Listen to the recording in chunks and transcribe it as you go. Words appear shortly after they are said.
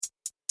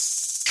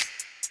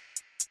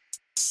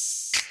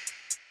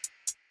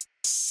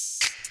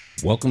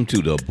Welcome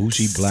to the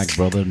Bougie Black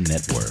Brother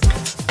Network.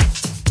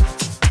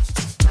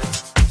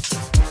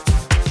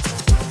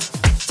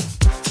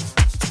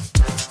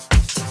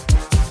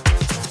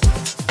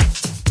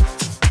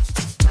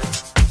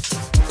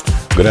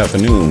 Good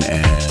afternoon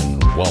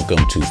and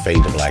welcome to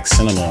Fade to Black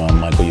Cinema. I'm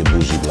Michael, your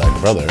Bougie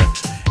Black Brother,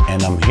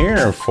 and I'm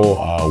here for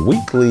our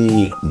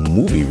weekly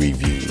movie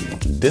review.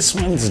 This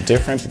one's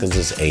different because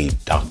it's a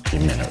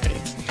documentary.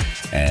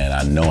 And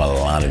I know a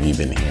lot of you have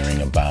been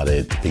hearing about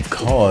it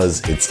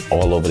because it's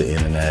all over the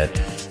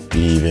internet.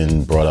 We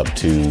even brought up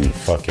to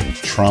fucking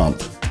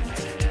Trump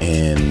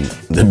in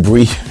the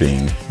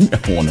briefing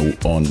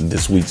on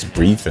this week's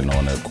briefing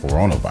on the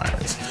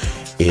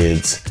coronavirus.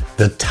 It's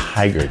the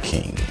Tiger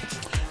King.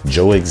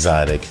 Joe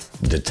Exotic,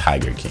 the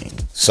Tiger King.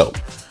 So,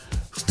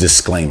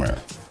 disclaimer,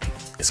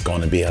 it's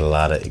going to be a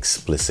lot of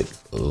explicit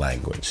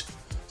language.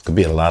 It's going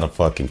to be a lot of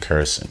fucking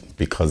cursing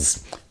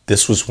because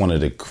this was one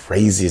of the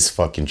craziest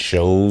fucking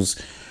shows.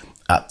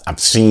 I've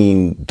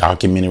seen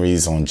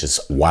documentaries on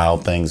just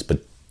wild things,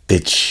 but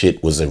this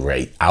shit was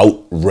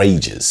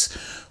outrageous,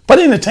 but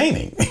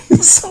entertaining.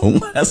 So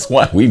that's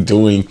why we're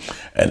doing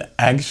an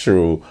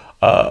actual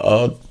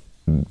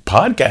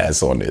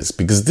podcast on this,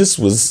 because this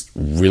was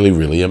really,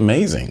 really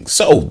amazing.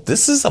 So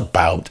this is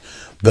about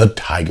the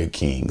Tiger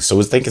King. So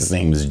I think his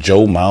name is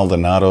Joe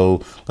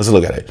Maldonado. Let's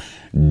look at it.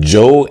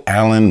 Joe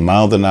Allen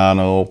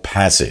Maldonado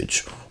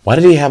Passage. Why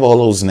did he have all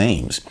those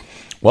names?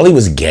 Well, he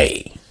was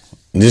gay.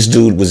 This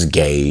dude was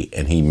gay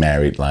and he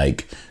married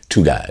like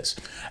two guys.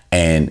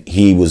 And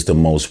he was the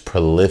most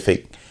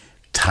prolific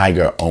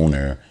tiger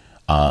owner,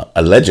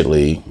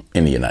 allegedly,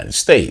 in the United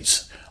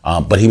States.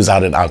 But he was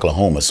out in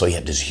Oklahoma. So he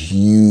had this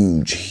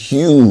huge,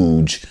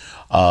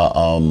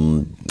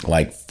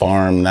 like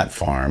not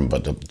farm,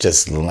 but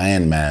just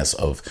landmass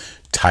of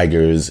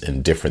tigers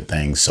and different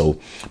things. So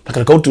I'm not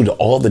going to go through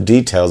all the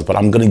details, but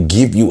I'm going to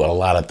give you a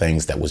lot of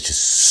things that was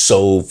just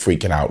so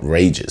freaking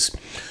outrageous.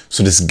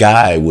 So this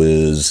guy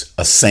was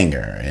a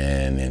singer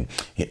and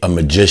a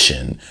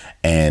magician.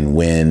 And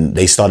when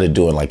they started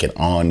doing like an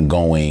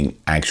ongoing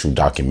actual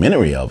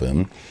documentary of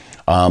him,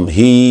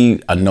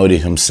 he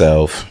anointed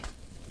himself,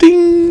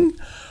 ding,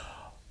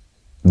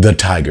 the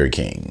Tiger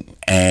King.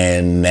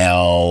 And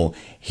now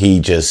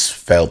he just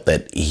felt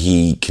that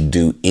he could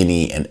do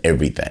any and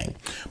everything.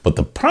 But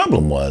the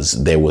problem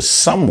was there was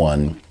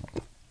someone,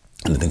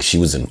 and I think she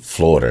was in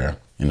Florida,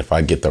 and if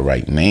I get the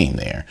right name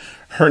there,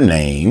 her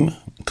name,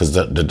 because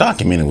the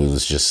documentary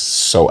was just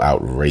so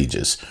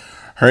outrageous.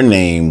 Her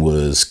name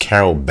was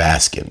Carole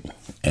Baskin,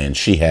 and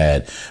she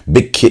had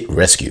Big Kit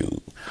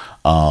Rescue.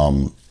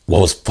 What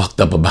was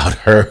fucked up about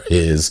her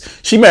is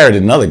she married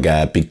another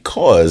guy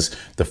because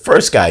the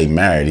first guy he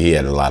married, he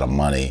had a lot of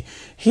money.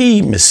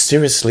 He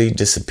mysteriously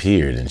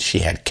disappeared and she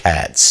had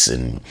cats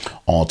and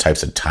all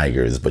types of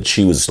tigers. But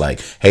she was like,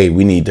 hey,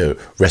 we need to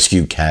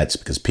rescue cats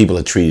because people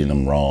are treating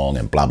them wrong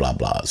and blah, blah,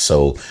 blah.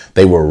 So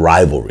they were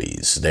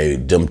rivalries.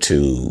 Them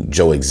two,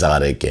 Joe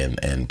Exotic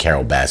and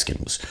Carole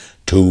Baskin, was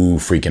two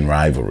freaking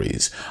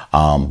rivalries.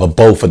 But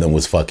both of them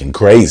was fucking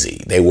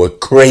crazy. They were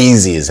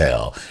crazy as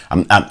hell.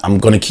 I'm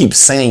going to keep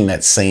saying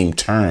that same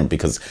term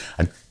because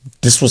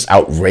this was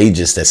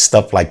outrageous that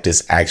stuff like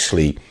this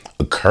actually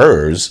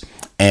occurs.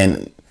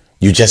 And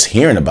you're just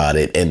hearing about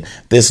it. And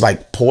there's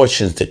like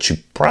portions that you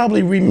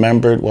probably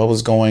remembered what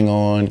was going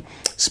on,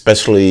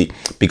 especially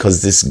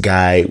because this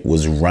guy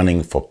was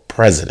running for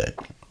president.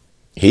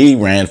 He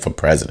ran for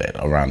president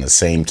around the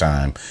same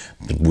time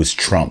it was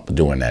Trump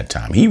during that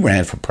time. He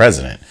ran for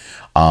president.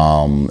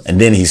 And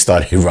then he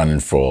started running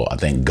for, I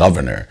think,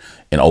 governor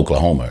in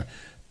Oklahoma.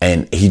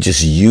 And he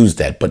just used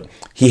that. But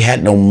he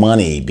had no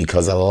money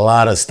because a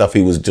lot of stuff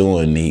he was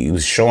doing, he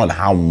was showing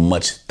how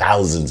much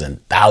thousands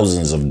and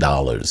thousands of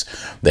dollars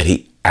that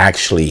he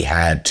actually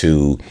had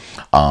to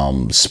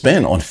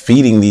spend on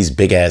feeding these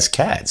big ass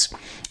cats.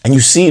 And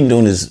you see him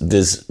doing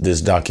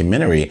this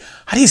documentary,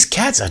 how these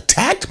cats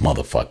attacked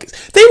motherfuckers.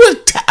 They were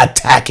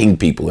attacking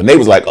people. And they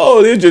was like,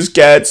 oh, they're just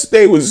cats.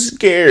 They was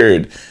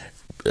scared.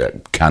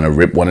 Kind of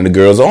ripped one of the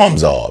girl's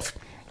arms off.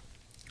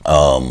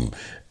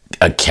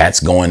 A cat's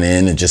going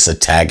in and just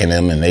attacking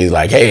them, and they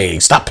like, hey,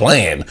 stop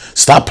playing.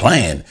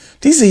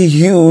 These are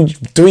huge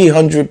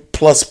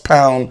 300+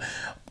 pound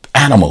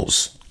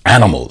animals.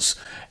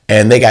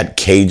 And they got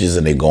cages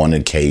and they go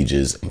into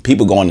cages. And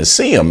people going to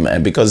see them,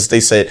 and because they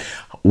said,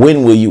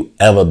 when will you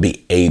ever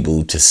be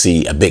able to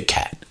see a big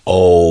cat?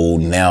 Oh,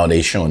 now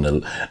they showing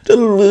the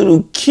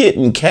little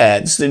kitten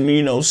cats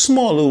and,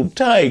 small little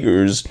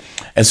tigers.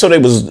 And so they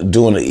was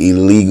doing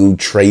illegal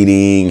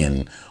trading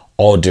and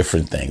all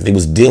different things. They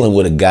was dealing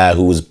with a guy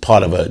who was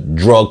part of a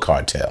drug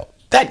cartel.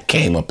 That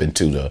came up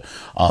into the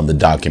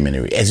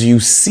documentary. As you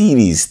see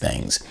these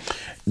things,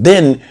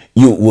 then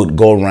you would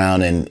go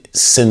around, and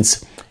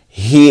since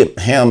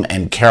him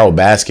and Carole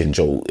Baskin,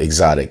 Joe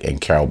Exotic and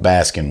Carole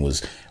Baskin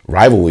was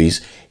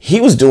rivalries,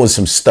 he was doing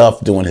some stuff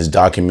doing his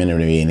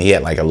documentary, and he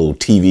had like a little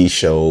TV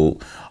show,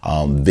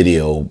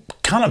 video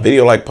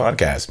like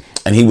podcast,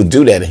 and he would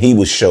do that, and he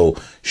would show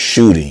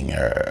shooting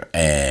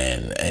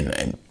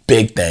and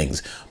big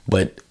things.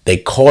 But they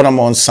caught him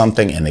on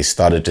something and they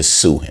started to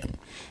sue him.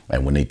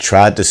 And when they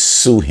tried to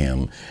sue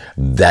him,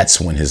 that's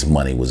when his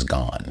money was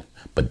gone.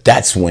 But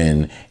that's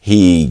when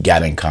he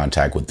got in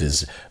contact with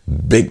this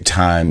big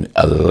time,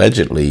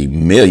 allegedly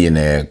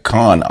millionaire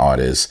con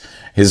artist.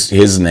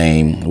 His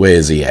name, where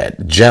is he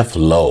at? Jeff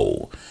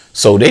Lowe.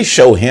 So they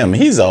show him,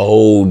 he's a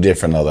whole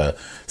different other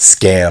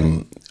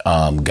scam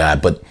guy,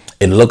 but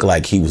it looked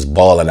like he was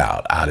balling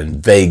out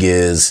in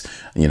Vegas.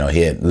 You know,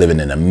 he had living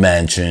in a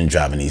mansion,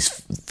 driving these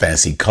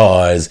fancy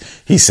cars.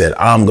 He said,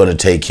 I'm going to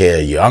take care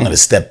of you. I'm going to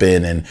step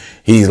in. And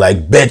he's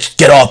like, bitch,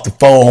 get off the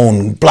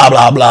phone, blah,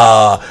 blah,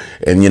 blah.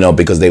 And, you know,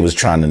 because they was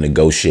trying to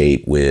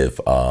negotiate with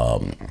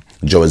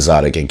Joe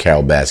Exotic and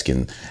Carole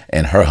Baskin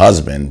and her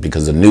husband,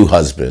 because the new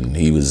husband,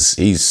 he's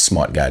a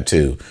smart guy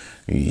too.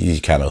 He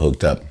kind of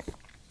hooked up.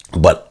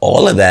 But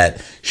all of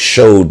that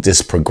showed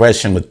this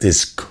progression with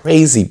this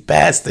crazy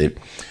bastard,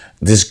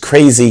 this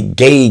crazy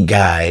gay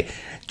guy,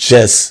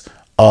 just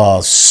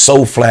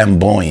so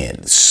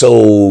flamboyant,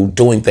 so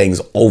doing things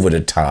over the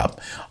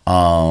top,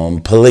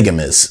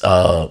 polygamous,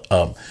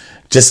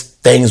 just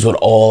things with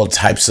all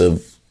types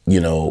of, you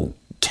know,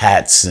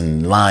 cats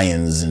and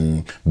lions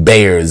and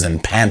bears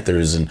and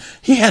panthers, and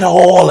he had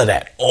all of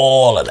that,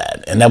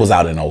 and that was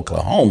out in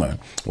Oklahoma,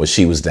 where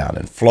she was down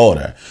in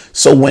Florida.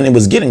 So when it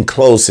was getting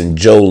close and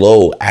Joe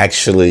Lowe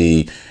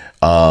actually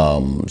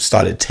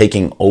started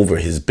taking over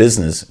his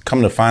business,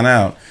 come to find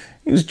out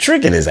he was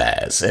tricking his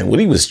ass. And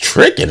when he was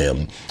tricking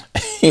him,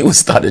 he was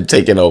started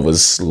taking over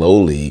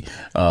slowly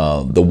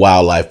the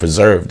wildlife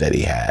preserve that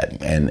he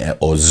had,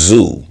 or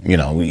zoo, you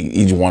know,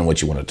 each one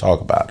what you want to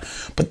talk about.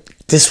 But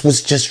this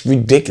was just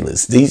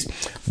ridiculous. These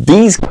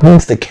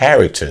kinds of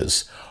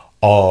characters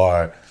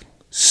are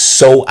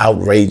so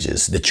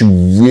outrageous that you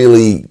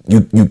really,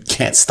 you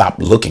can't stop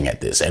looking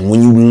at this. And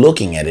when you're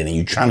looking at it and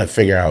you're trying to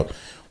figure out,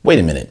 wait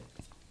a minute,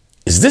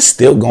 is this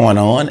still going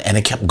on? And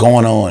it kept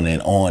going on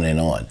and on and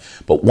on.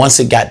 But once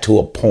it got to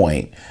a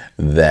point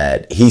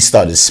that he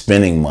started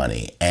spending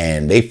money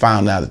and they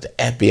found out that the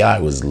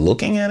FBI was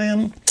looking at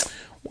him,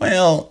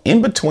 well,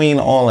 in between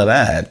all of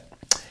that,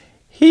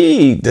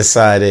 he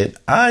decided,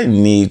 I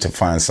need to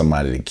find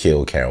somebody to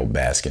kill Carole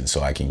Baskin so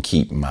I can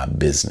keep my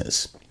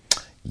business.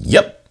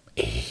 Yep.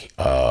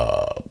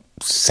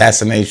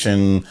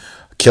 Assassination,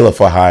 killer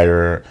for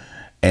hire.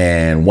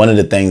 And one of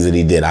the things that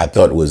he did, I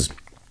thought was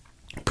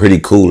pretty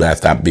cool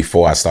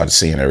before I started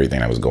seeing everything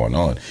that was going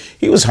on.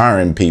 He was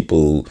hiring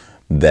people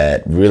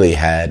that really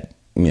had,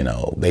 you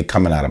know, they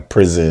coming out of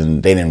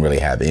prison. They didn't really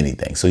have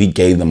anything. So he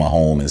gave them a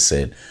home and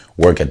said,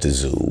 work at the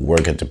zoo,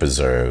 work at the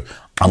preserve.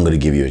 I'm going to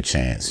give you a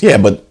chance. Yeah,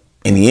 but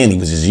in the end, he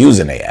was just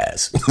using their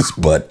ass.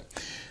 But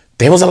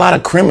there was a lot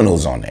of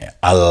criminals on there.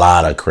 A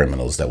lot of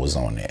criminals that was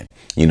on there.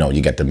 You know,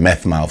 you got the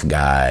meth mouth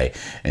guy,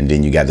 and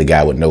then you got the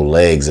guy with no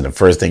legs. And the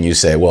first thing you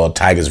said, well,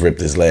 Tiger's ripped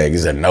his leg. He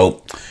said,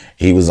 nope.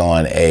 He was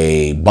on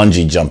a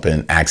bungee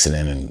jumping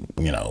accident and,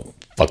 you know,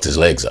 fucked his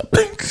legs up.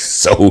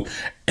 So,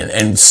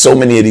 and so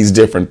many of these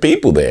different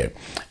people there.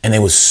 And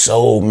there was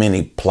so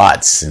many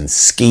plots and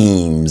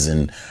schemes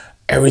and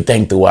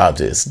everything throughout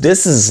this.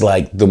 This is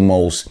like the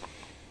most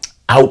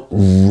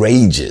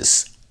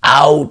outrageous,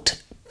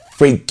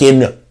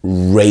 freaking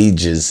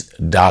outrageous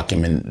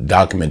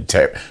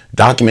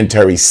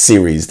documentary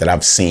series that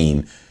I've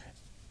seen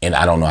in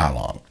I don't know how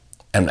long.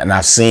 And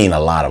I've seen a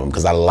lot of them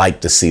because I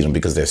like to see them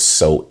because they're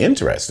so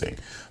interesting.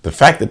 The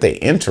fact that they're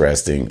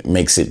interesting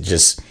makes it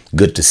just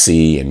good to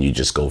see, and you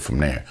just go from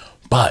there.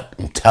 But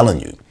I'm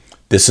telling you,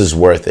 this is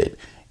worth it.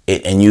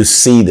 And you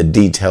see the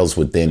details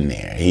within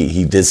there.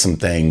 He did some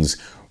things,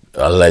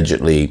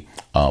 allegedly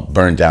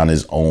burned down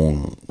his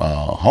own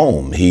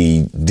home.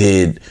 He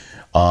did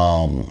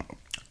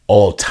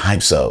all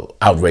types of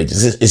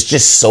outrageous. It's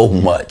just so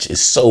much.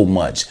 It's so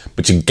much.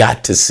 But you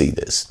got to see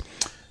this.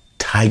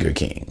 Tiger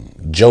King,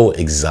 Joe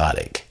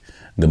Exotic,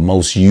 the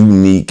most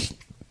unique,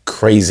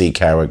 crazy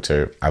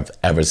character I've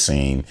ever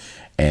seen.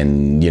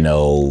 And, you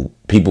know,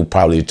 people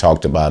probably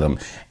talked about him,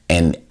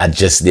 and I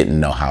just didn't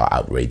know how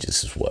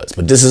outrageous this was.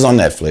 But this is on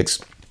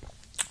Netflix.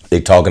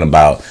 They're talking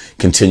about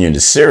continuing the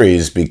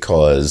series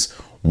because,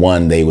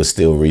 one, they were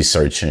still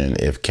researching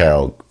if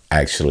Carole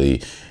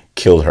actually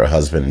killed her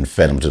husband and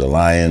fed him to the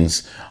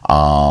lions.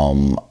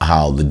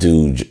 How the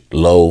dude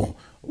Lowe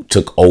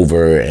took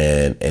over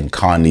and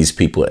conned these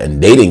people,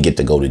 and they didn't get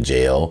to go to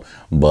jail,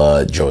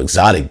 but Joe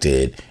Exotic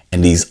did.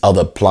 And these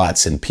other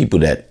plots and people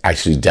that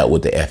actually dealt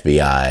with the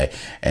FBI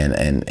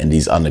and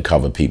these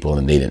undercover people,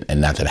 and they didn't, and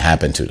nothing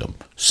happened to them.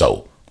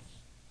 So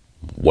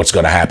what's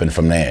going to happen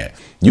from there?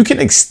 You can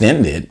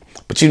extend it,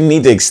 but you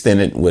need to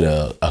extend it with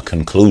a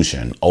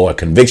conclusion or a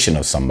conviction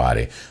of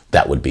somebody.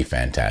 That would be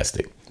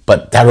fantastic.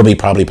 But that will be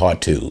probably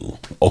part 2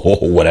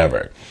 or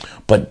whatever.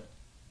 But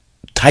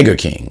Tiger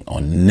King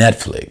on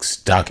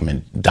Netflix,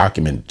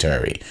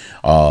 documentary.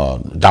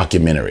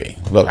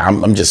 Look,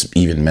 I'm just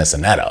even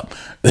messing that up.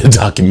 The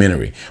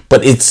documentary.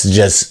 But it's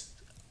just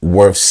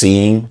worth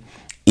seeing,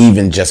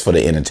 even just for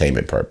the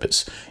entertainment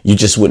purpose. You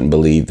just wouldn't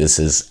believe this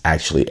is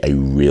actually a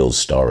real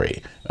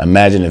story.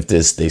 Imagine if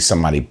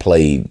somebody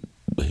played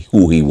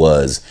who he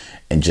was,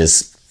 and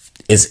just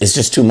it's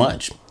just too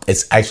much.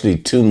 It's actually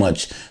too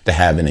much to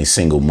have in a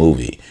single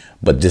movie.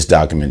 But this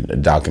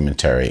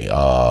documentary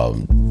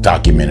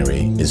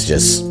is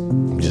just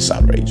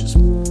outrageous.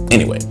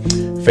 Anyway,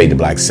 Fade to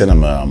Black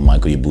Cinema. I'm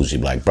Michael, your bougie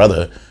black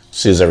brother.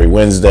 See us every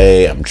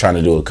Wednesday. I'm trying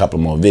to do a couple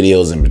more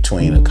videos in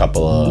between a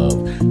couple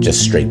of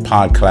just straight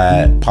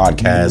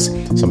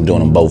podcasts. So I'm doing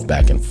them both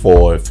back and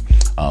forth.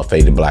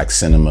 Fade to Black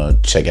Cinema.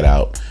 Check it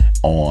out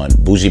on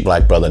Bougie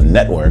Black Brother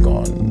Network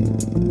on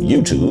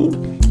YouTube.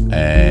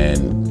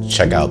 And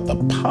check out the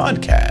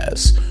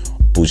podcast,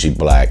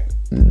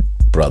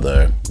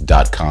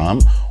 bougieblackbrother.com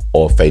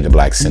or Fade to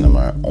Black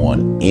Cinema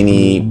on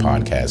any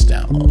podcast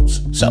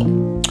downloads. So,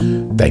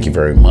 thank you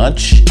very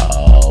much.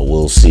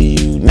 We'll see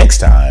you next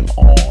time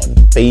on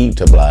Fade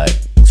to Black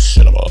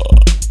Cinema.